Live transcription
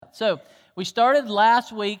that. So we started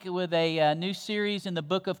last week with a new series in the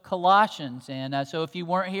book of Colossians. And so if you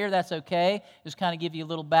weren't here, that's okay. Just kind of give you a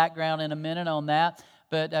little background in a minute on that.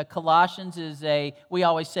 But Colossians is we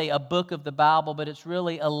always say a book of the Bible, but it's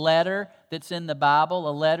really a letter that's in the Bible,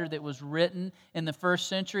 a letter that was written in the first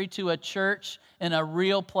century to a church in a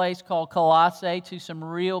real place called Colossae, to some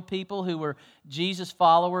real people who were Jesus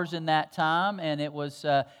followers in that time. And it was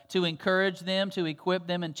to encourage them, to equip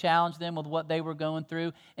them, and challenge them with what they were going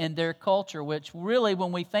through in their culture, which really,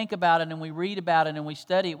 when we think about it and we read about it and we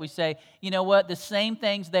study it, we say, you know what, the same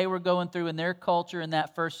things they were going through in their culture in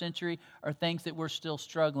that first century are things that we're still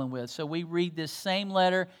struggling with. So we read this same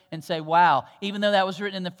letter and say, wow, even though that was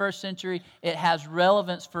written in the first century, it has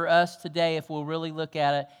relevance for us today if we'll really look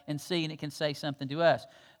at it and see, and it can say something to us.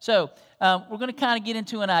 So we're going to kind of get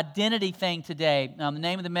into an identity thing today. The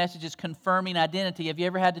name of the message is Confirming Identity. Have you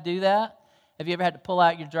ever had to do that? Have you ever had to pull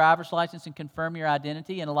out your driver's license and confirm your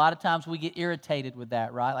identity? And a lot of times we get irritated with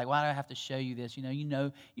that, right? Like, why do I have to show you this?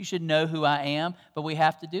 You should know who I am, but we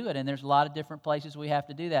have to do it. And there's a lot of different places we have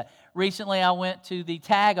to do that. Recently, I went to the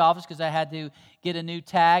tag office because I had to get a new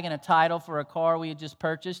tag and a title for a car we had just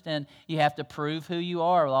purchased. And you have to prove who you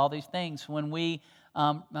are with all these things. When we,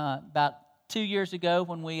 about 2 years ago,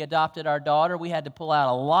 when we adopted our daughter, we had to pull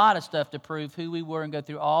out a lot of stuff to prove who we were and go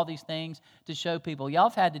through all these things to show people. Y'all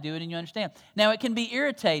have had to do it, and you understand. Now, it can be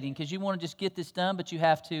irritating because you want to just get this done, but you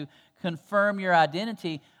have to confirm your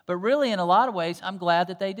identity. But really, in a lot of ways, I'm glad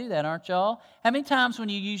that they do that, aren't y'all? How many times when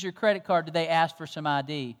you use your credit card do they ask for some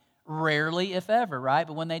ID? Rarely, if ever, right?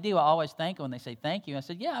 But when they do, I always thank them when they say thank you. I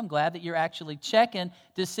said, yeah, I'm glad that you're actually checking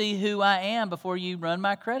to see who I am before you run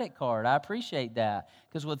my credit card. I appreciate that,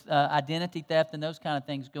 because with identity theft and those kind of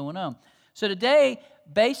things going on. So today,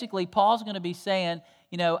 basically, Paul's going to be saying,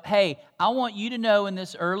 hey, I want you to know in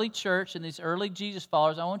this early church and these early Jesus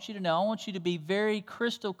followers, I want you to be very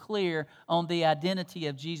crystal clear on the identity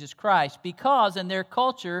of Jesus Christ, because in their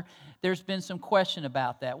culture, there's been some question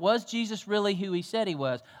about that. Was Jesus really who he said he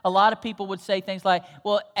was? A lot of people would say things like,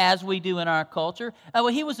 well, as we do in our culture, well,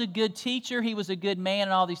 he was a good teacher, he was a good man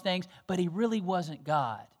and all these things, but he really wasn't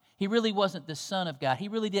God. He really wasn't the Son of God. He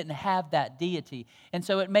really didn't have that deity. And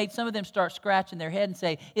so it made some of them start scratching their head and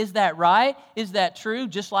say, is that right? Is that true?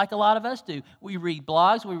 Just like a lot of us do. We read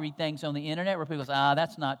blogs, we read things on the internet where people say,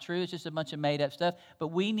 that's not true. It's just a bunch of made up stuff. But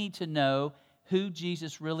we need to know who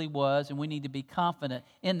Jesus really was, and we need to be confident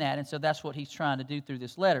in that. And so that's what he's trying to do through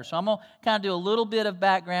this letter. So I'm going to kind of do a little bit of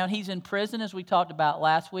background. He's in prison, as we talked about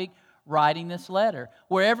last week, writing this letter.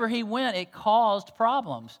 Wherever he went, it caused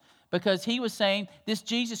problems, because he was saying this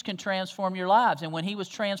Jesus can transform your lives. And when he was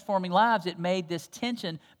transforming lives, it made this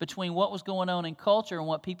tension between what was going on in culture and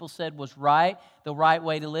what people said was right, the right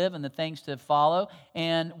way to live and the things to follow,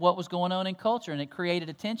 and what was going on in culture. And it created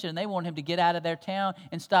a tension. And they wanted him to get out of their town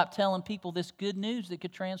and stop telling people this good news that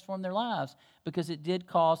could transform their lives, because it did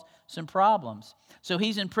cause some problems. So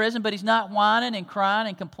he's in prison, but he's not whining and crying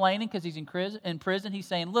and complaining because he's in prison. He's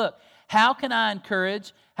saying, look, how can I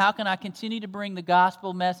encourage? How can I continue to bring the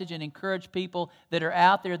gospel message and encourage people that are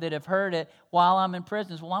out there that have heard it while I'm in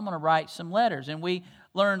prison? Well, I'm going to write some letters. And we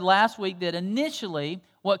learned last week that initially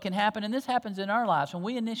what can happen, and this happens in our lives, when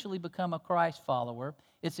we initially become a Christ follower,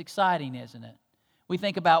 it's exciting, isn't it? We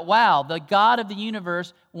think about, wow, the God of the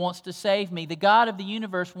universe wants to save me. The God of the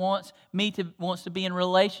universe wants to be in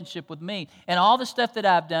relationship with me. And all the stuff that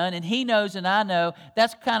I've done, and he knows and I know,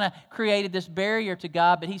 that's kind of created this barrier to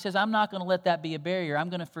God. But he says, I'm not going to let that be a barrier. I'm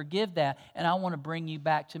going to forgive that, and I want to bring you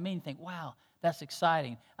back to me. And think, wow, that's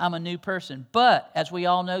exciting. I'm a new person. But as we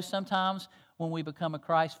all know, sometimes when we become a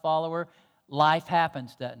Christ follower, life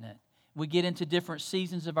happens, doesn't it? We get into different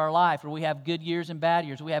seasons of our life where we have good years and bad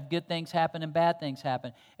years. We have good things happen and bad things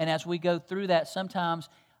happen. And as we go through that, sometimes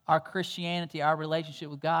our Christianity, our relationship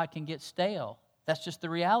with God can get stale. That's just the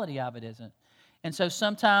reality of it, isn't it? And so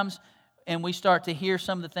sometimes, and we start to hear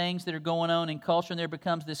some of the things that are going on in culture, and there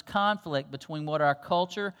becomes this conflict between what our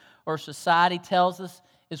culture or society tells us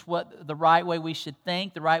is what the right way we should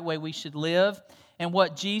think, the right way we should live, and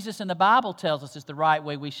what Jesus and the Bible tells us is the right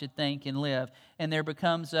way we should think and live. And there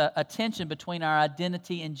becomes a tension between our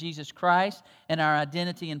identity in Jesus Christ and our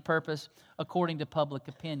identity and purpose according to public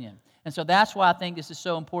opinion. And so that's why I think this is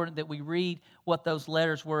so important that we read what those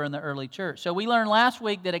letters were in the early church. So we learned last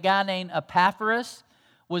week that a guy named Epaphras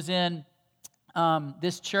was in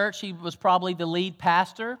this church. He was probably the lead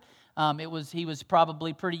pastor. He was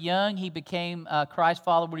probably pretty young. He became a Christ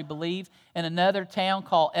follower, we believe, in another town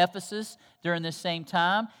called Ephesus during this same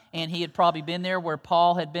time, and he had probably been there where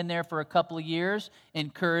Paul had been there for a couple of years,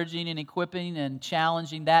 encouraging and equipping and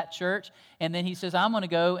challenging that church. And then he says, I'm going to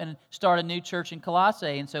go and start a new church in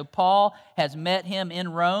Colossae. And so Paul has met him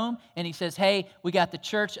in Rome, and he says, hey, we got the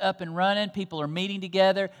church up and running. People are meeting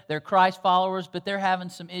together. They're Christ followers, but they're having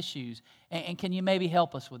some issues. And can you maybe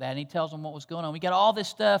help us with that? And he tells them what was going on. We got all this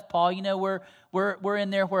stuff, Paul. You know, we're in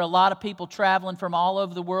there where a lot of people traveling from all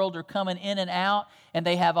over the world are coming in and out, and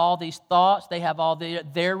they have all these thoughts. They have all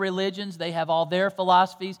their religions. They have all their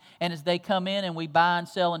philosophies. And as they come in and we buy and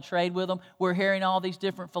sell and trade with them, we're hearing all these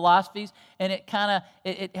different philosophies. And it kind of,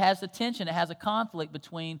 it has a tension. It has a conflict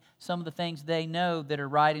between some of the things they know that are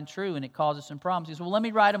right and true, and it causes some problems. He says, well, let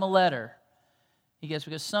me write them a letter. He goes,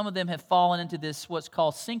 because some of them have fallen into this, what's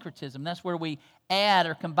called syncretism. That's where we add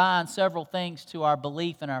or combine several things to our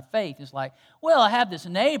belief and our faith. It's like, well, I have this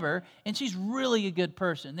neighbor, and she's really a good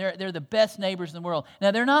person. They're the best neighbors in the world.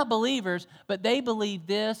 Now, they're not believers, but they believe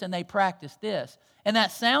this and they practice this. And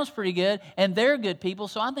that sounds pretty good, and they're good people,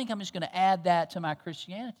 so I think I'm just going to add that to my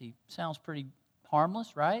Christianity. Sounds pretty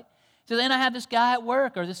harmless, right? So then I have this guy at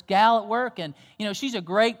work or this gal at work, and she's a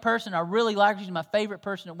great person. I really like her. She's my favorite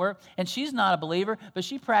person at work, and she's not a believer, but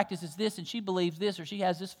she practices this and she believes this, or she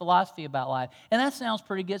has this philosophy about life. And that sounds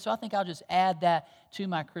pretty good, so I think I'll just add that to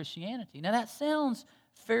my Christianity. Now that sounds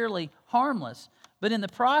fairly harmless, but in the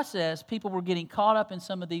process, people were getting caught up in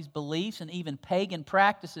some of these beliefs and even pagan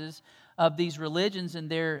practices of these religions in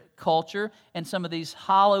their culture and some of these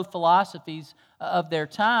hollow philosophies of their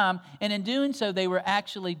time. And in doing so, they were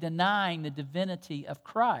actually denying the divinity of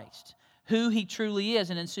Christ, who He truly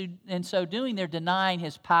is. And in so doing, they're denying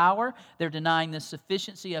His power. They're denying the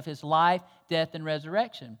sufficiency of His life, death, and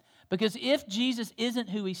resurrection. Because if Jesus isn't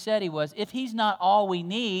who He said He was, if He's not all we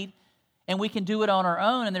need, and we can do it on our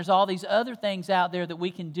own, and there's all these other things out there that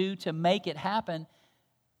we can do to make it happen,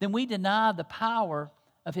 then we deny the power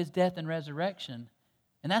of His death and resurrection.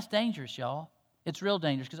 And that's dangerous, y'all. It's real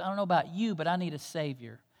dangerous, because I don't know about you, but I need a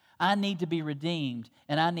Savior. I need to be redeemed,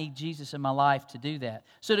 and I need Jesus in my life to do that.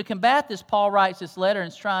 So to combat this, Paul writes this letter and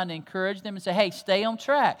is trying to encourage them and say, hey, stay on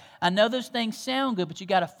track. I know those things sound good, but you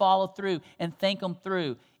got to follow through and think them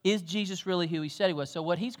through. Is Jesus really who He said He was? So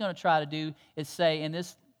what he's going to try to do is say, in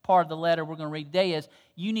this part of the letter we're going to read today, is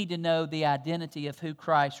you need to know the identity of who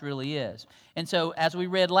Christ really is. And so as we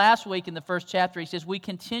read last week in the first chapter, he says, we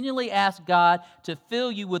continually ask God to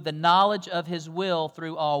fill you with the knowledge of His will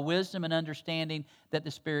through all wisdom and understanding that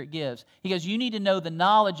the Spirit gives. He goes, you need to know the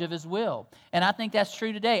knowledge of His will. And I think that's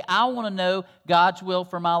true today. I want to know God's will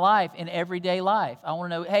for my life in everyday life. I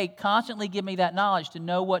want to know, hey, constantly give me that knowledge to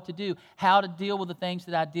know what to do, how to deal with the things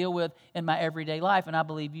that I deal with in my everyday life, and I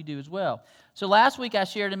believe you do as well. So last week I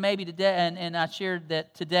shared, and maybe today, and I shared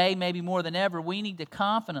that today, maybe more than ever, we need to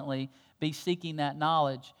confidently be seeking that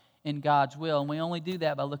knowledge in God's will. And we only do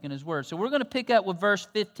that by looking at His Word. So we're going to pick up with verse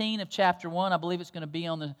 15 of chapter 1. I believe it's going to be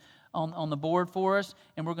on the board for us,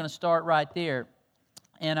 and we're going to start right there.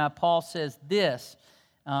 And Paul says this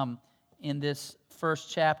in this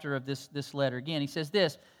first chapter of this letter. Again, he says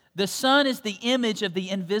this, the Son is the image of the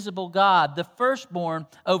invisible God, the firstborn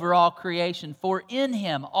over all creation. For in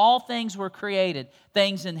Him all things were created,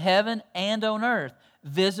 things in heaven and on earth,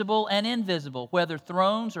 visible and invisible, whether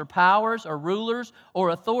thrones or powers or rulers or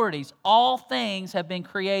authorities. All things have been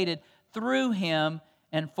created through Him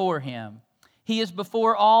and for Him. He is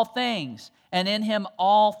before all things, and in Him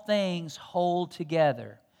all things hold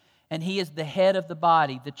together. And He is the head of the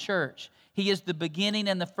body, the church. He is the beginning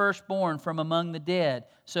and the firstborn from among the dead,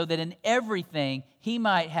 so that in everything He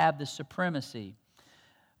might have the supremacy.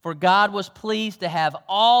 For God was pleased to have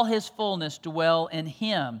all His fullness dwell in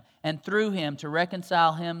Him, and through Him to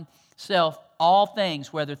reconcile Himself all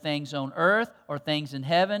things, whether things on earth or things in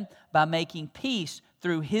heaven, by making peace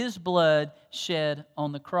through His blood shed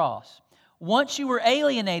on the cross. Once you were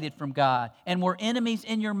alienated from God and were enemies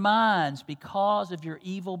in your minds because of your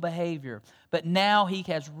evil behavior, but now He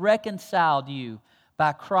has reconciled you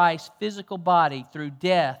by Christ's physical body through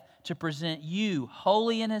death to present you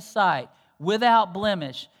holy in His sight, without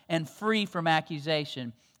blemish and free from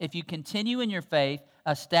accusation, if you continue in your faith,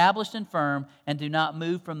 established and firm, and do not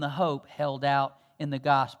move from the hope held out in the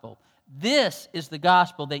gospel. This is the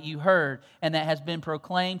gospel that you heard and that has been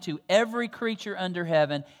proclaimed to every creature under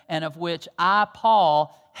heaven, and of which I,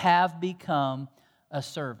 Paul, have become a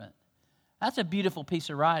servant. That's a beautiful piece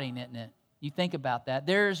of writing, isn't it? You think about that.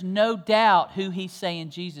 There's no doubt who he's saying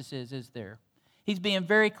Jesus is there? He's being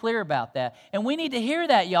very clear about that. And we need to hear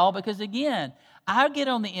that, y'all, because again, I get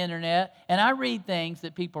on the internet and I read things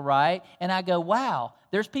that people write, and I go, wow,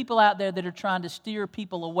 there's people out there that are trying to steer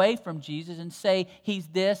people away from Jesus and say he's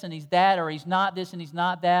this and he's that, or he's not this and he's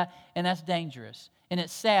not that, and that's dangerous. And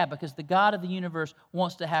it's sad because the God of the universe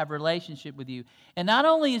wants to have a relationship with you. And not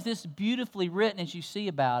only is this beautifully written as you see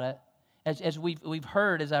about it, as we've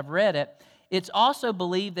heard, as I've read it, it's also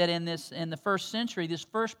believed that in the first century, this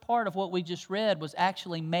first part of what we just read was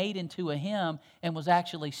actually made into a hymn and was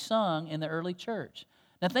actually sung in the early church.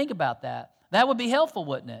 Now think about that. That would be helpful,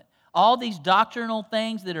 wouldn't it? All these doctrinal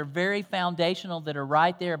things that are very foundational, that are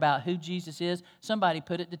right there about who Jesus is, somebody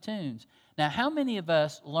put it to tunes. Now, how many of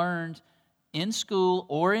us learned in school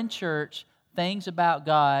or in church things about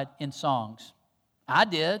God in songs? I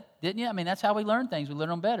did, didn't you? I mean, that's how we learn things. We learn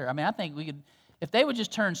them better. I mean, I think we could, if they would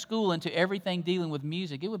just turn school into everything dealing with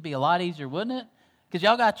music, it would be a lot easier, wouldn't it? Because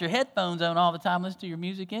y'all got your headphones on all the time, listening to your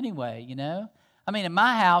music anyway, you know? I mean, in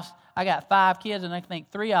my house, I got 5 kids, and I think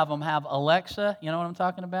 3 of them have Alexa, you know what I'm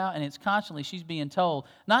talking about? And it's constantly, she's being told,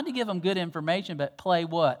 not to give them good information, but play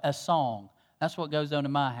what? A song. That's what goes on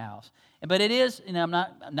in my house. But it is, you know, I'm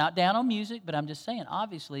not down on music, but I'm just saying,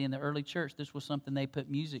 obviously in the early church, this was something they put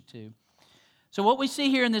music to. So what we see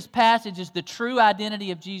here in this passage is the true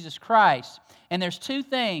identity of Jesus Christ. And there's 2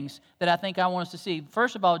 things that I think I want us to see.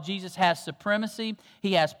 First of all, Jesus has supremacy,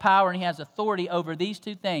 he has power, and he has authority over these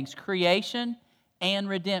 2 things, creation and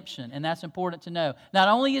redemption. And that's important to know. Not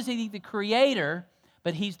only is he the creator,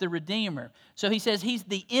 but he's the redeemer. So he says he's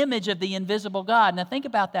the image of the invisible God. Now think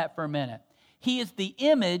about that for a minute. He is the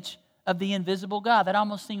image of the invisible God. That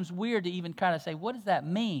almost seems weird to even kind of say, what does that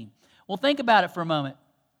mean? Well, think about it for a moment.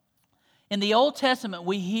 In the Old Testament,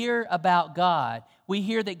 we hear about God. We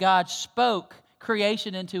hear that God spoke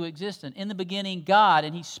creation into existence. In the beginning, God,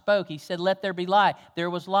 and he spoke. He said, let there be light. There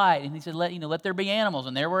was light. And he said, let there be animals.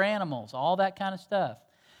 And there were animals. All that kind of stuff.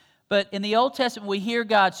 But in the Old Testament, we hear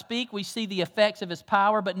God speak. We see the effects of his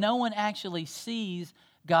power, but no one actually sees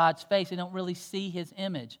God's face. They don't really see his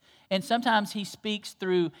image. And sometimes he speaks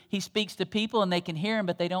to people and they can hear him,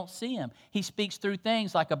 but they don't see him. He speaks through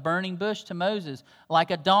things like a burning bush to Moses, like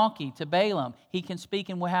a donkey to Balaam. He can speak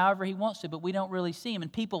in however he wants to, but we don't really see him.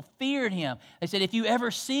 And people feared him. They said, if you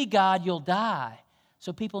ever see God, you'll die.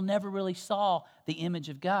 So people never really saw the image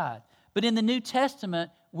of God. But in the New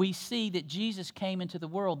Testament, we see that Jesus came into the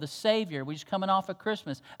world, the Savior. We're just coming off of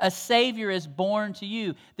Christmas. A Savior is born to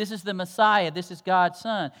you. This is the Messiah. This is God's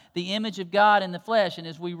Son, the image of God in the flesh. And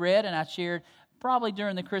as we read, and I shared probably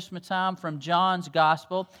during the Christmas time from John's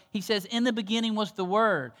Gospel, he says, in the beginning was the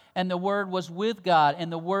Word, and the Word was with God,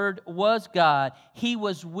 and the Word was God. He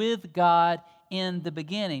was with God in the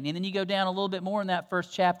beginning. And then you go down a little bit more in that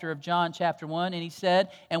first chapter of John, chapter 1, and he said,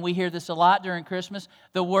 and we hear this a lot during Christmas,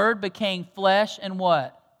 the Word became flesh and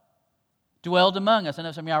what? Dwelled among us. I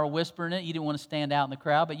know some of y'all were whispering it. You didn't want to stand out in the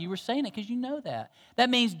crowd, but you were saying it because you know that. That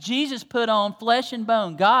means Jesus put on flesh and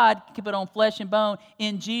bone. God put on flesh and bone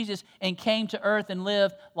in Jesus and came to earth and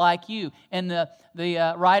lived like you. And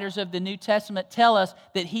the writers of the New Testament tell us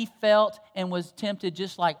that he felt and was tempted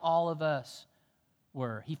just like all of us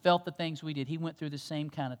were. He felt the things we did. He went through the same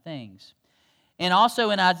kind of things. And also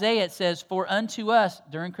in Isaiah it says, for unto us,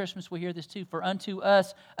 during Christmas we hear this too, for unto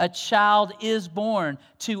us a child is born,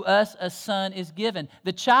 to us a son is given.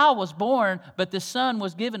 The child was born, but the son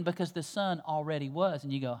was given because the son already was.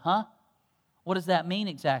 And you go, huh? What does that mean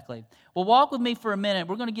exactly? Well, walk with me for a minute.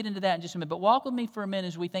 We're going to get into that in just a minute, but walk with me for a minute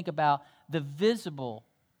as we think about the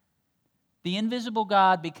invisible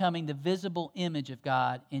God becoming the visible image of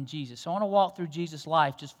God in Jesus. So I want to walk through Jesus'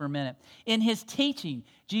 life just for a minute. In his teaching,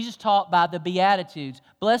 Jesus taught by the Beatitudes.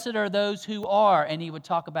 Blessed are those who are, and he would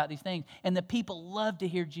talk about these things. And the people loved to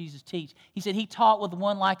hear Jesus teach. He said he taught with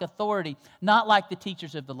one like authority, not like the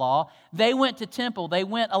teachers of the law. They went to temple. They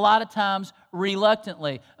went a lot of times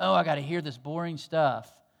reluctantly. Oh, I got to hear this boring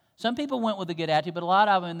stuff. Some people went with a good attitude, but a lot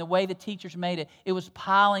of them, in the way the teachers made it, it was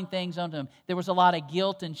piling things onto them. There was a lot of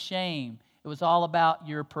guilt and shame. It was all about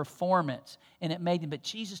your performance, and it made them. But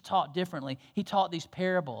Jesus taught differently. He taught these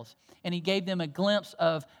parables, and he gave them a glimpse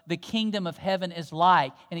of the kingdom of heaven is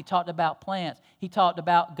like, and he talked about plants. He talked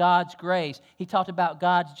about God's grace. He talked about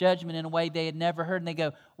God's judgment in a way they had never heard, and they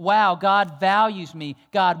go, wow, God values me.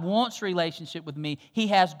 God wants relationship with me. He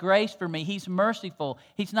has grace for me. He's merciful.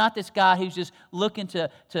 He's not this guy who's just looking to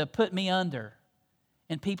put me under.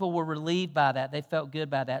 And people were relieved by that. They felt good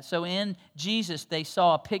by that. So in Jesus, they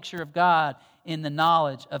saw a picture of God in the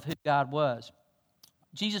knowledge of who God was.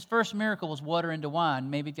 Jesus' first miracle was water into wine.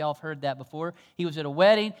 Maybe if y'all have heard that before. He was at a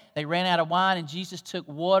wedding. They ran out of wine, and Jesus took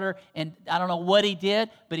water, and I don't know what he did,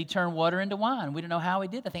 but he turned water into wine. We don't know how he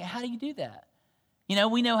did that. I think, how do you do that? You know,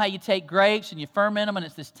 we know how you take grapes and you ferment them, and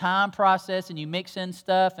it's this time process, and you mix in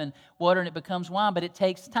stuff and water, and it becomes wine, but it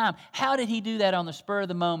takes time. How did he do that on the spur of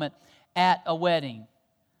the moment at a wedding?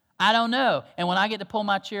 I don't know. And when I get to pull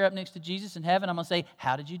my chair up next to Jesus in heaven, I'm going to say,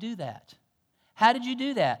 how did you do that? How did you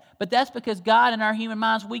do that? But that's because God in our human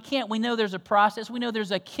minds, we can't. We know there's a process. We know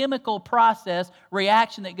there's a chemical process,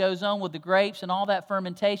 reaction that goes on with the grapes and all that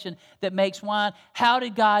fermentation that makes wine. How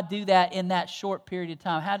did God do that in that short period of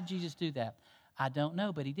time? How did Jesus do that? I don't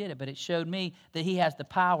know, but he did it. But it showed me that he has the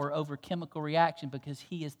power over chemical reaction because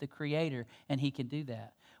he is the creator and he can do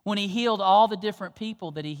that. When he healed all the different people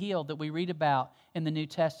that he healed that we read about in the New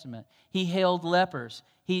Testament, he healed lepers.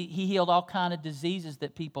 He healed all kind of diseases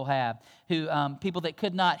that people have. People that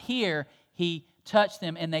could not hear, he touched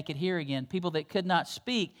them and they could hear again. People that could not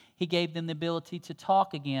speak, he gave them the ability to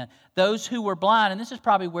talk again. Those who were blind, and this is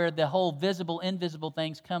probably where the whole visible, invisible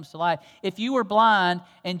things comes to life. If you were blind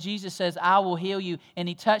and Jesus says, I will heal you, and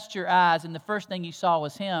he touched your eyes and the first thing you saw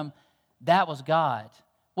was him, that was God.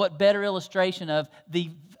 What better illustration of the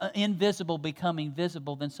invisible becoming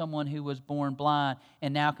visible than someone who was born blind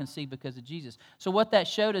and now can see because of Jesus? So what that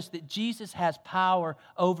showed us, that Jesus has power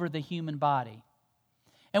over the human body.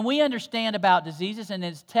 And we understand about diseases, and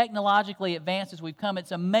as technologically advanced as we've come,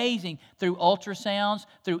 it's amazing through ultrasounds,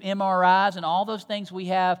 through MRIs, and all those things we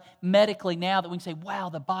have medically now that we can say, wow,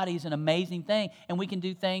 the body is an amazing thing, and we can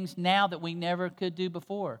do things now that we never could do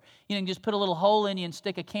before. You can just put a little hole in you and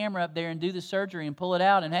stick a camera up there and do the surgery and pull it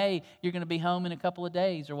out, and hey, you're going to be home in a couple of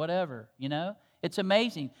days or whatever, you know? It's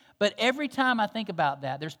amazing. But every time I think about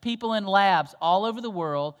that, there's people in labs all over the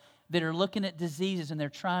world that are looking at diseases and they're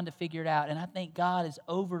trying to figure it out. And I think God is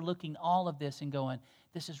overlooking all of this and going,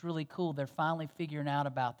 this is really cool. They're finally figuring out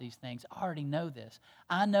about these things. I already know this.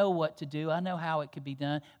 I know what to do. I know how it could be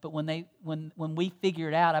done. But when we figure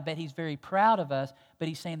it out, I bet he's very proud of us. But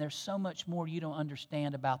he's saying there's so much more you don't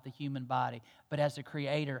understand about the human body. But as a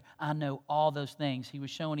creator, I know all those things. He was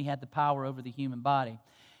showing he had the power over the human body.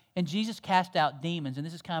 And Jesus cast out demons, and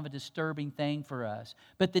this is kind of a disturbing thing for us.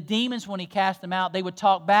 But the demons, when he cast them out, they would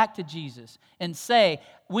talk back to Jesus and say,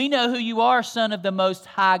 we know who you are, Son of the Most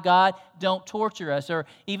High God. Don't torture us. Or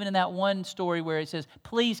even in that one story where it says,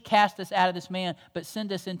 please cast us out of this man, but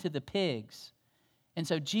send us into the pigs. And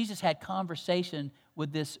so Jesus had conversation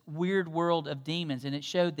with this weird world of demons, and it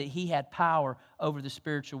showed that he had power over the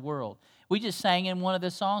spiritual world. We just sang in one of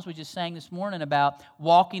the songs we just sang this morning about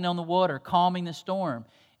walking on the water, calming the storm.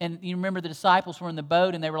 And you remember the disciples were in the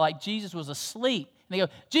boat and they were like, Jesus was asleep. And they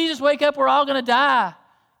go, Jesus, wake up, we're all going to die,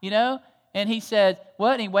 you know? And he said,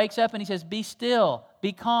 what? And he wakes up and he says, be still,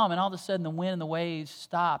 be calm. And all of a sudden the wind and the waves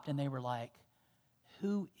stopped and they were like,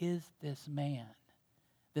 who is this man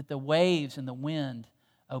that the waves and the wind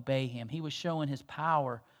obey him? He was showing his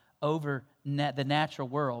power over the natural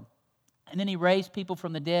world. And then he raised people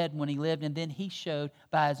from the dead when he lived, and then he showed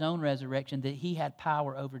by his own resurrection that he had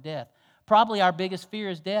power over death. Probably our biggest fear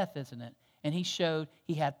is death, isn't it? And he showed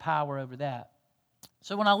he had power over that.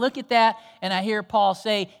 So when I look at that and I hear Paul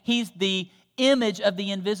say he's the image of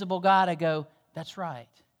the invisible God, I go, that's right.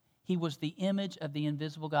 He was the image of the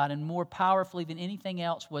invisible God, and more powerfully than anything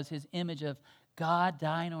else was his image of God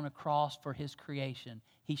dying on a cross for his creation.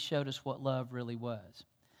 He showed us what love really was.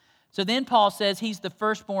 So then Paul says he's the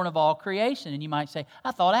firstborn of all creation. And you might say,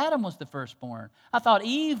 I thought Adam was the firstborn. I thought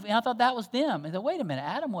Eve, and I thought that was them. And I said, wait a minute,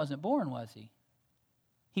 Adam wasn't born, was he?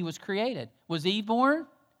 He was created. Was Eve born?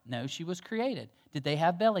 No, she was created. Did they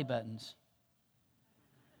have belly buttons?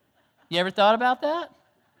 You ever thought about that?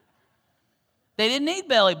 They didn't need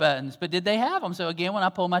belly buttons, but did they have them? So again, when I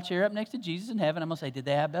pull my chair up next to Jesus in heaven, I'm going to say, did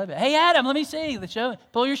they have belly buttons? Hey, Adam, let me see.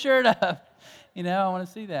 Pull your shirt up. You know, I want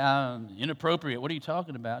to see that. Inappropriate. What are you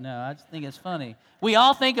talking about? No, I just think it's funny. We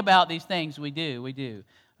all think about these things. We do.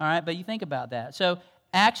 All right, but you think about that. So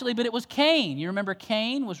actually, but it was Cain. You remember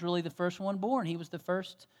Cain was really the first one born. He was the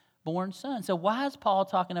firstborn son. So why is Paul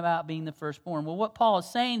talking about being the firstborn? Well, what Paul is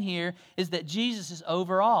saying here is that Jesus is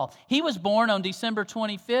over all. He was born on December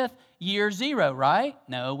 25th, year 0, right?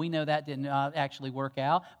 No, we know that didn't actually work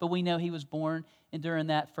out, but we know he was born during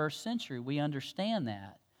that first century. We understand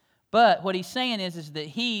that. But what he's saying is that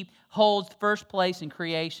he holds first place in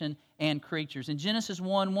creation and creatures. In Genesis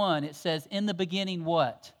 1:1, it says, in the beginning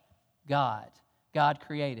what? God. God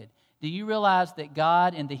created. Do you realize that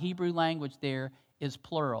God in the Hebrew language there is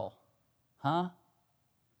plural? Huh?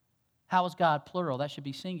 How is God plural? That should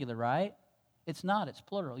be singular, right? It's not. It's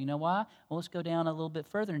plural. You know why? Well, let's go down a little bit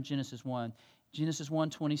further in Genesis 1. Genesis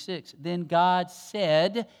 1:26. Then God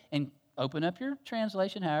said, and open up your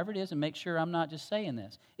translation, however it is, and make sure I'm not just saying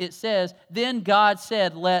this. It says, then God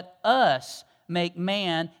said, let us make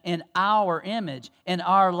man in our image, in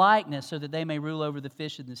our likeness, so that they may rule over the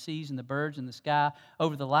fish in the seas and the birds in the sky,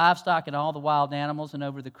 over the livestock and all the wild animals, and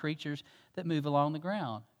over the creatures that move along the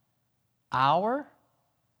ground. Our?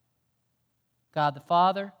 God the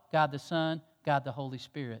Father, God the Son, God the Holy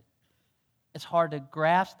Spirit. It's hard to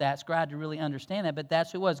grasp that. It's hard to really understand that, but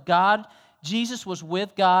that's who it was. God, Jesus was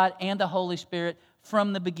with God and the Holy Spirit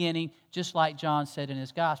from the beginning, just like John said in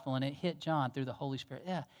his gospel, and it hit John through the Holy Spirit.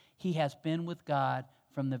 Yeah, he has been with God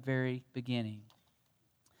from the very beginning.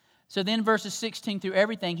 So then verses 16 through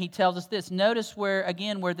everything, he tells us this. Notice where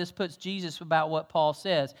this puts Jesus about what Paul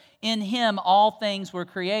says. In him all things were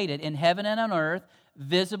created, in heaven and on earth,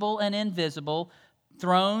 visible and invisible,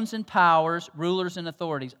 thrones and powers, rulers and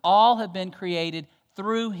authorities. All have been created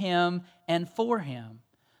through him and for him.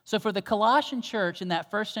 So for the Colossian church in that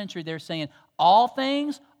first century, they're saying all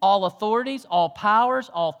things, all authorities, all powers,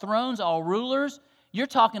 all thrones, all rulers. You're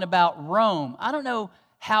talking about Rome. I don't know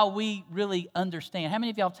how we really understand. How many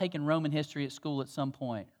of y'all have taken Roman history at school at some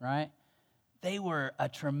point, right? They were a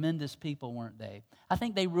tremendous people, weren't they? I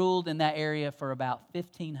think they ruled in that area for about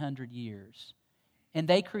 1,500 years. And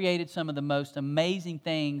they created some of the most amazing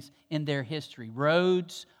things in their history.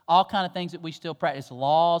 Roads, all kind of things that we still practice,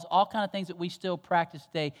 laws, all kind of things that we still practice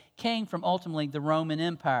today came from ultimately the Roman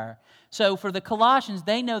Empire. So for the Colossians,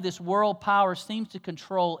 they know this world power seems to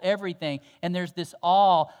control everything. And there's this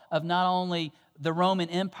awe of not only the Roman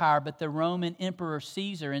Empire, but the Roman Emperor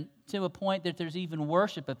Caesar, and to a point that there's even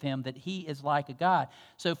worship of him, that he is like a god.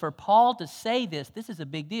 So for Paul to say this is a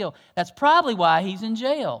big deal. That's probably why he's in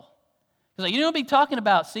jail. Like, you don't be talking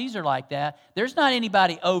about Caesar like that. There's not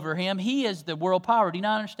anybody over him. He is the world power. Do you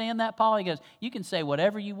not understand that, Paul? He goes, you can say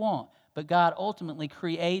whatever you want, but God ultimately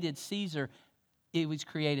created Caesar. It was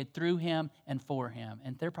created through him and for him.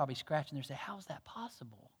 And they're probably scratching their head, how is that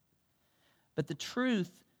possible? But the truth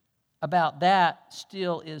about that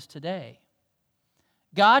still is today.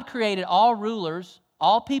 God created all rulers,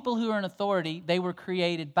 all people who are in authority. They were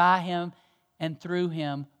created by him and through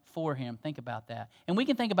him, for him. Think about that. And we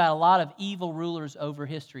can think about a lot of evil rulers over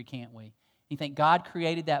history, can't we? You think God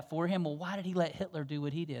created that for him? Well, why did he let Hitler do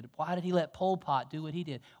what he did? Why did he let Pol Pot do what he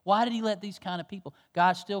did? Why did he let these kind of people?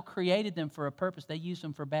 God still created them for a purpose. They used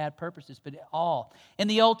them for bad purposes, but all. In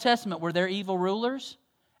the Old Testament, were there evil rulers?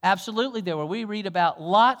 Absolutely there were. We read about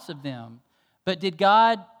lots of them. But did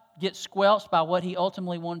God get squelched by what he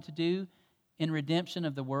ultimately wanted to do in redemption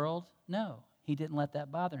of the world? No. He didn't let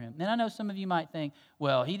that bother him. And I know some of you might think,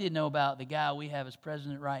 well, he didn't know about the guy we have as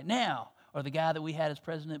president right now, or the guy that we had as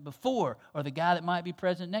president before, or the guy that might be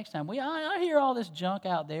president next time. I hear all this junk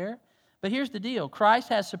out there. But here's the deal. Christ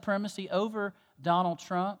has supremacy over Donald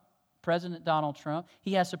Trump, President Donald Trump.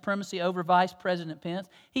 He has supremacy over Vice President Pence.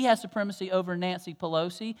 He has supremacy over Nancy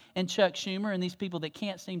Pelosi and Chuck Schumer and these people that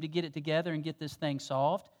can't seem to get it together and get this thing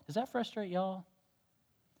solved. Does that frustrate y'all?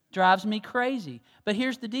 Drives me crazy. But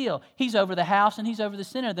here's the deal. He's over the House and he's over the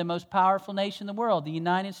Senate, the most powerful nation in the world, the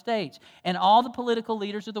United States, and all the political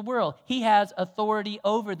leaders of the world. He has authority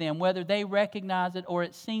over them, whether they recognize it or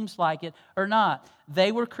it seems like it or not.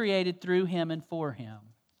 They were created through him and for him.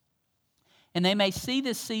 And they may see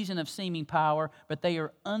this season of seeming power, but they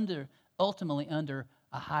are ultimately under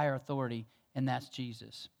a higher authority, and that's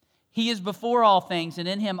Jesus. He is before all things, and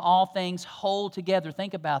in him all things hold together.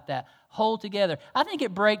 Think about that. Hold together. I think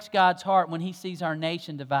it breaks God's heart when he sees our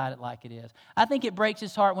nation divided like it is. I think it breaks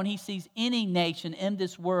his heart when he sees any nation in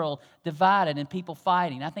this world divided and people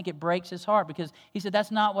fighting. I think it breaks his heart because he said,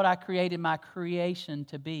 that's not what I created my creation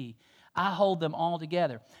to be. I hold them all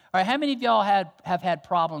together. All right, how many of y'all have had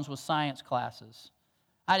problems with science classes?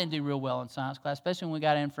 I didn't do real well in science class, especially when we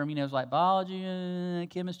got in from, it was like biology,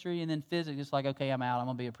 chemistry, and then physics. It's like, okay, I'm out. I'm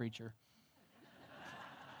going to be a preacher.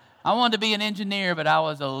 I wanted to be an engineer, but I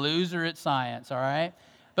was a loser at science, all right?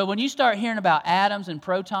 But when you start hearing about atoms and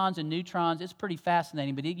protons and neutrons, it's pretty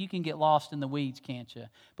fascinating, but you can get lost in the weeds, can't you?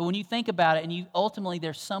 But when you think about it, and ultimately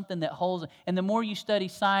there's something that holds it, and the more you study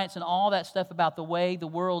science and all that stuff about the way the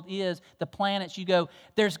world is, the planets, you go,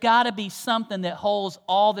 there's got to be something that holds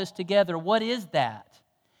all this together. What is that?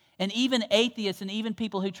 And even atheists and even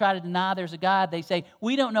people who try to deny there's a God, they say,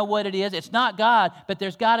 we don't know what it is. It's not God, but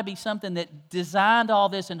there's got to be something that designed all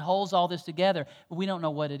this and holds all this together. But we don't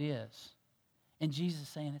know what it is. And Jesus is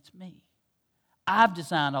saying, it's me. I've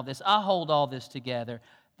designed all this. I hold all this together.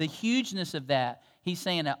 The hugeness of that, he's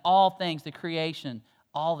saying that all things, the creation,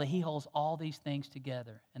 he holds all these things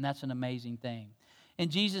together. And that's an amazing thing.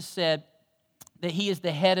 And Jesus said that he is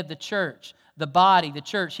the head of the church. The body, the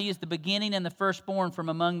church. He is the beginning and the firstborn from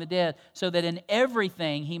among the dead, so that in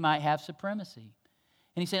everything he might have supremacy.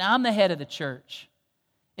 And he said, I'm the head of the church.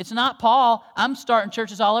 It's not Paul. I'm starting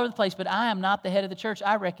churches all over the place, but I am not the head of the church.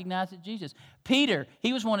 I recognize it's Jesus. Peter,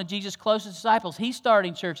 he was one of Jesus' closest disciples. He's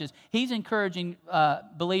starting churches. He's encouraging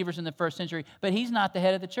believers in the first century, but he's not the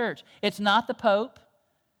head of the church. It's not the Pope.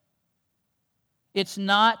 It's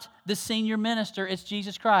not the senior minister. It's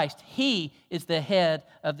Jesus Christ. He is the head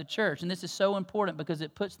of the church. And this is so important because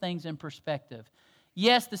it puts things in perspective.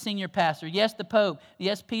 Yes, the senior pastor. Yes, the Pope.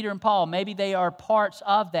 Yes, Peter and Paul. Maybe they are parts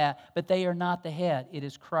of that, but they are not the head. It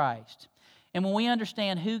is Christ. And when we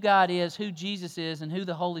understand who God is, who Jesus is, and who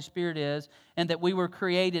the Holy Spirit is, and that we were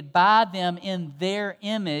created by them in their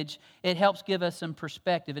image, it helps give us some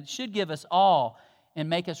perspective. It should give us awe and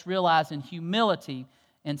make us realize in humility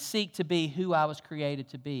and seek to be who I was created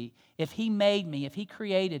to be. If He made me, if He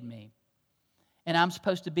created me, and I'm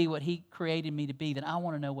supposed to be what He created me to be, then I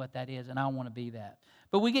want to know what that is, and I want to be that.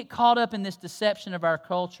 But we get caught up in this deception of our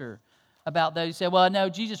culture about those who say, well, no,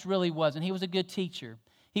 Jesus really wasn't. He was a good teacher.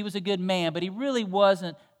 He was a good man, but He really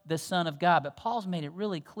wasn't the Son of God. But Paul's made it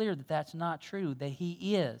really clear that that's not true, that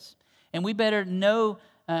He is. And we better know,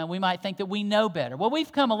 we might think that we know better. Well,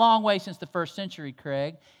 we've come a long way since the first century,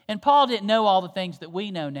 Craig, and Paul didn't know all the things that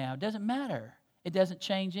we know now. It doesn't matter. It doesn't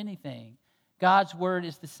change anything. God's word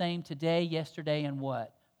is the same today, yesterday, and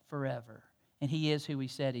what? Forever. And He is who He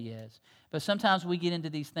said He is. But sometimes we get into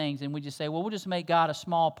these things and we just say, well, we'll just make God a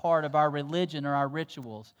small part of our religion or our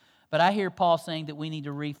rituals. But I hear Paul saying that we need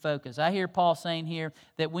to refocus. I hear Paul saying here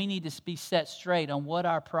that we need to be set straight on what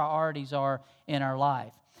our priorities are in our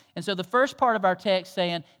life. And so the first part of our text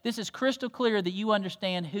saying, this is crystal clear that you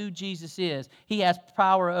understand who Jesus is. He has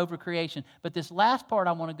power over creation. But this last part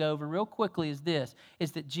I want to go over real quickly is this,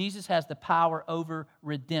 is that Jesus has the power over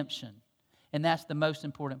redemption. And that's the most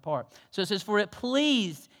important part. So it says, for it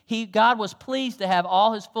pleased, God was pleased to have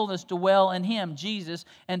all His fullness dwell in Him, Jesus,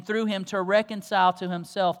 and through Him to reconcile to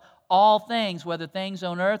Himself all things, whether things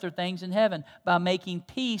on earth or things in heaven, by making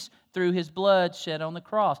peace through His blood shed on the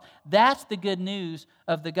cross. That's the good news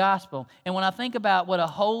of the gospel. And when I think about what a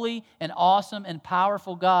holy and awesome and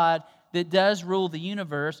powerful God that does rule the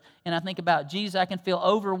universe, and I think about Jesus, I can feel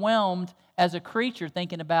overwhelmed as a creature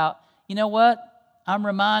thinking about, you know what? I'm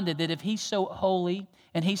reminded that if He's so holy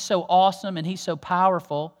and He's so awesome and He's so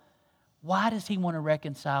powerful, why does He want to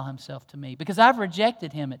reconcile Himself to me? Because I've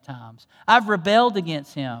rejected Him at times. I've rebelled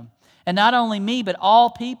against Him. And not only me, but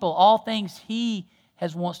all people, all things He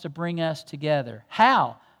wants to bring us together.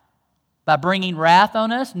 How? By bringing wrath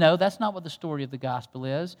on us? No, that's not what the story of the gospel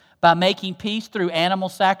is. By making peace through animal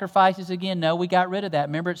sacrifices again? No, we got rid of that.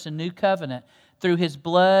 Remember, it's a new covenant. Through His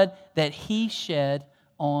blood that He shed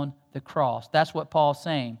on the cross. That's what Paul's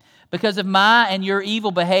saying. Because of my and your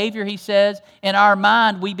evil behavior, he says, in our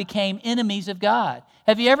mind we became enemies of God.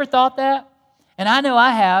 Have you ever thought that? And I know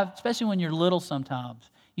I have, especially when you're little sometimes.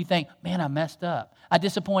 You think, man, I messed up. I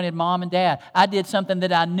disappointed mom and dad. I did something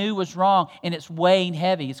that I knew was wrong, and it's weighing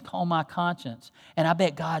heavy. It's on my conscience. And I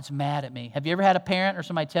bet God's mad at me. Have you ever had a parent or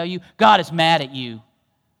somebody tell you, God is mad at you?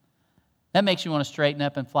 That makes you want to straighten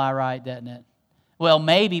up and fly right, doesn't it? Well,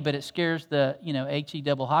 maybe, but it scares the, HE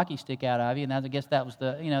double hockey stick out of you, and I guess that was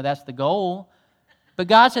that's the goal. But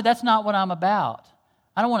God said, that's not what I'm about.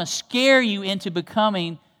 I don't want to scare you into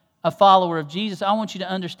becoming a follower of Jesus. I want you to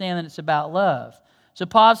understand that it's about love. So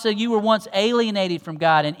Paul said, you were once alienated from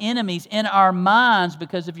God and enemies in our minds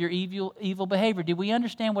because of your evil behavior. Did we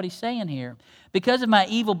understand what he's saying here? Because of my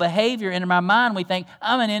evil behavior in my mind, we think,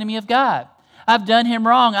 I'm an enemy of God. I've done Him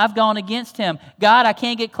wrong. I've gone against Him. God, I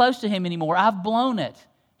can't get close to Him anymore. I've blown it.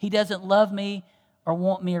 He doesn't love me or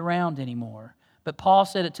want me around anymore. But Paul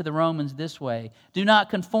said it to the Romans this way. Do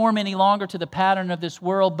not conform any longer to the pattern of this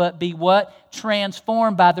world, but be what?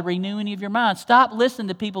 Transformed by the renewing of your mind. Stop listening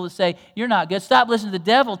to people that say, you're not good. Stop listening to the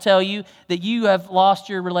devil tell you that you have lost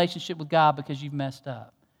your relationship with God because you've messed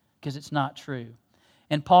up. Because it's not true.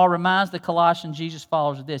 And Paul reminds the Colossian Jesus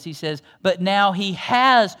followers of this. He says, but now He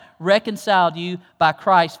has reconciled you by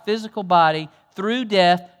Christ's physical body through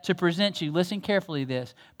death to present you, listen carefully to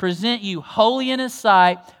this, present you holy in His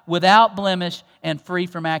sight, without blemish, and free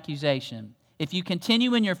from accusation. If you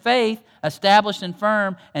continue in your faith, established and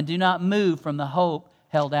firm, and do not move from the hope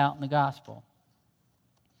held out in the gospel.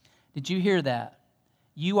 Did you hear that?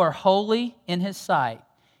 You are holy in His sight.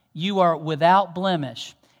 You are without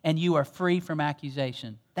blemish, and you are free from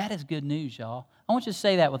accusation. That is good news, y'all. I want you to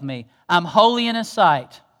say that with me. I'm holy in His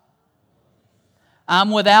sight.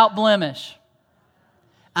 I'm without blemish.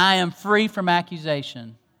 I am free from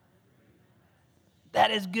accusation.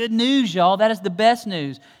 That is good news, y'all. That is the best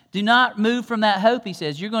news. Do not move from that hope, he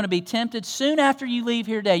says. You're going to be tempted soon after you leave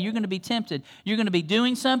here today. You're going to be tempted. You're going to be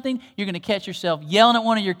doing something. You're going to catch yourself yelling at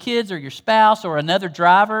one of your kids or your spouse or another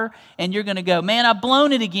driver, and you're going to go, man, I've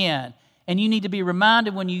blown it again. And you need to be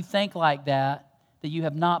reminded when you think like that you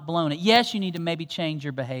have not blown it. Yes, you need to maybe change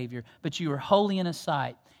your behavior, but you are holy in His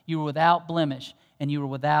sight. You were without blemish, and you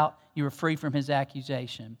were free from His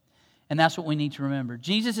accusation. And that's what we need to remember.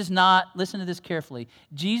 Jesus is not, listen to this carefully,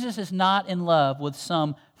 Jesus is not in love with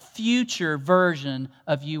some future version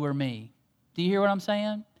of you or me. Do you hear what I'm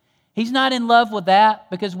saying? He's not in love with that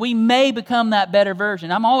because we may become that better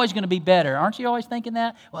version. I'm always going to be better. Aren't you always thinking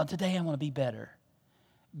that? Well, today I'm going to be better.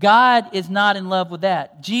 God is not in love with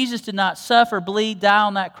that. Jesus did not suffer, bleed, die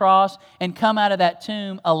on that cross, and come out of that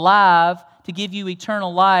tomb alive to give you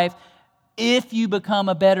eternal life if you become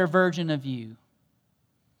a better version of you.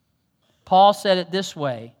 Paul said it this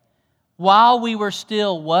way, while we were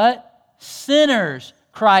still what? Sinners,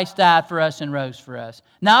 Christ died for us and rose for us.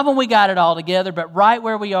 Not when we got it all together, but right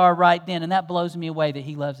where we are right then. And that blows me away that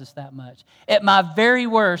He loves us that much. At my very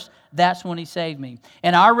worst, that's when He saved me.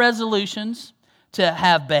 And our resolutions to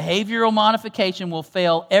have behavioral modification will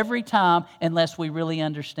fail every time unless we really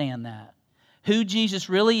understand that. Who Jesus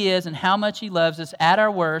really is and how much He loves us at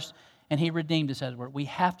our worst, and He redeemed us at our worst. We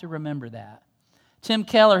have to remember that. Tim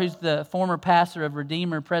Keller, who's the former pastor of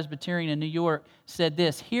Redeemer Presbyterian in New York, said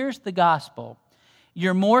this, here's the gospel.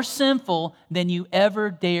 You're more sinful than you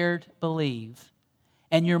ever dared believe,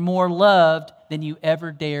 and you're more loved than you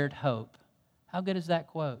ever dared hope. How good is that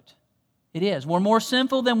quote? It is. We're more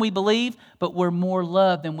sinful than we believe, but we're more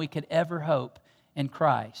loved than we could ever hope in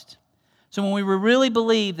Christ. So when we really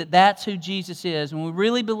believe that that's who Jesus is, when we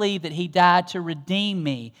really believe that He died to redeem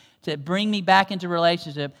me, to bring me back into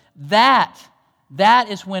relationship, that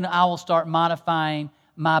is when I will start modifying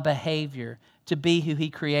my behavior to be who He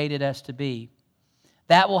created us to be.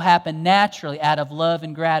 That will happen naturally out of love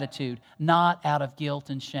and gratitude, not out of guilt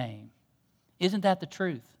and shame. Isn't that the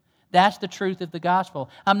truth? That's the truth of the gospel.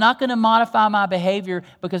 I'm not going to modify my behavior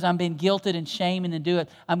because I'm being guilted and shamed and do it.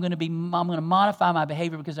 I'm going to modify my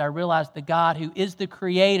behavior because I realize the God who is the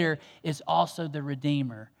creator is also the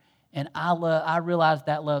redeemer. And I realize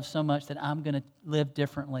that love so much that I'm going to live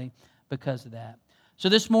differently because of that. So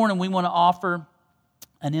this morning we want to offer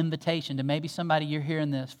an invitation to maybe somebody you're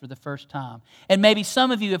hearing this for the first time. And maybe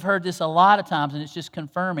some of you have heard this a lot of times and it's just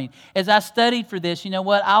confirming. As I studied for this, you know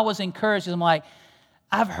what? I was encouraged. I'm like,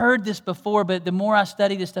 I've heard this before, but the more I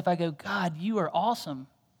study this stuff, I go, God, you are awesome.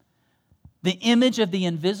 The image of the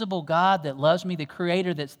invisible God that loves me, the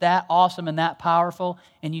creator that's that awesome and that powerful,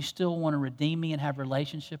 and you still want to redeem me and have a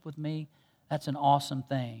relationship with me, that's an awesome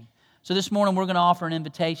thing. So this morning we're going to offer an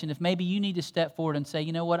invitation. If maybe you need to step forward and say,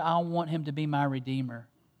 you know what, I want Him to be my Redeemer.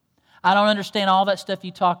 I don't understand all that stuff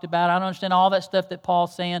you talked about. I don't understand all that stuff that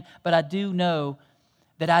Paul's saying, but I do know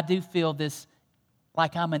that I do feel this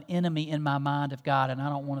like I'm an enemy in my mind of God, and I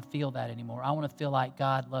don't want to feel that anymore. I want to feel like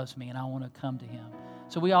God loves me, and I want to come to Him.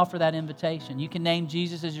 So we offer that invitation. You can name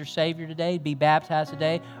Jesus as your Savior today, be baptized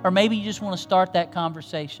today, or maybe you just want to start that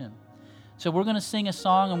conversation. So we're going to sing a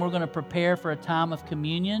song, and we're going to prepare for a time of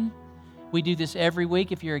communion. We do this every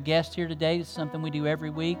week. If you're a guest here today, this is something we do every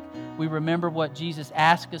week. We remember what Jesus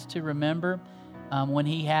asked us to remember when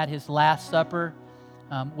He had His Last Supper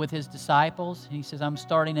with His disciples. He says, I'm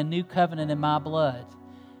starting a new covenant in my blood.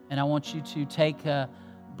 And I want you to take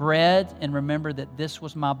bread and remember that this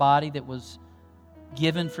was my body that was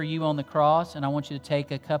given for you on the cross. And I want you to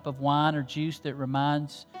take a cup of wine or juice that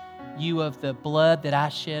reminds you of the blood that I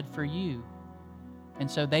shed for you. And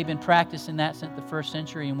so they've been practicing that since the first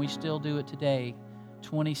century, and we still do it today,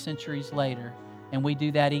 20 centuries later. And we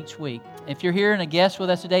do that each week. If you're here and a guest with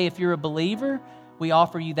us today, if you're a believer, we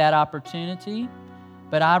offer you that opportunity.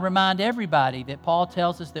 But I remind everybody that Paul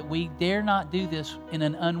tells us that we dare not do this in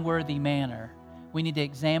an unworthy manner. We need to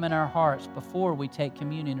examine our hearts before we take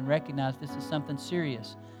communion and recognize this is something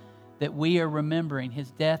serious, that we are remembering His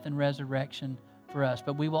death and resurrection for us.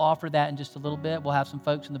 But we will offer that in just a little bit. We'll have some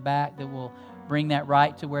folks in the back that will bring that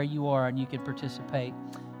right to where you are, and you can participate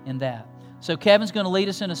in that. So Kevin's going to lead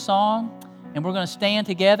us in a song, and we're going to stand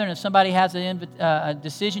together. And if somebody has a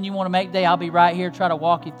decision you want to make today, I'll be right here, try to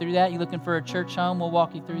walk you through that. You're looking for a church home, we'll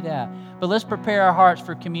walk you through that. But let's prepare our hearts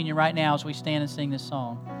for communion right now as we stand and sing this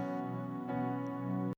song.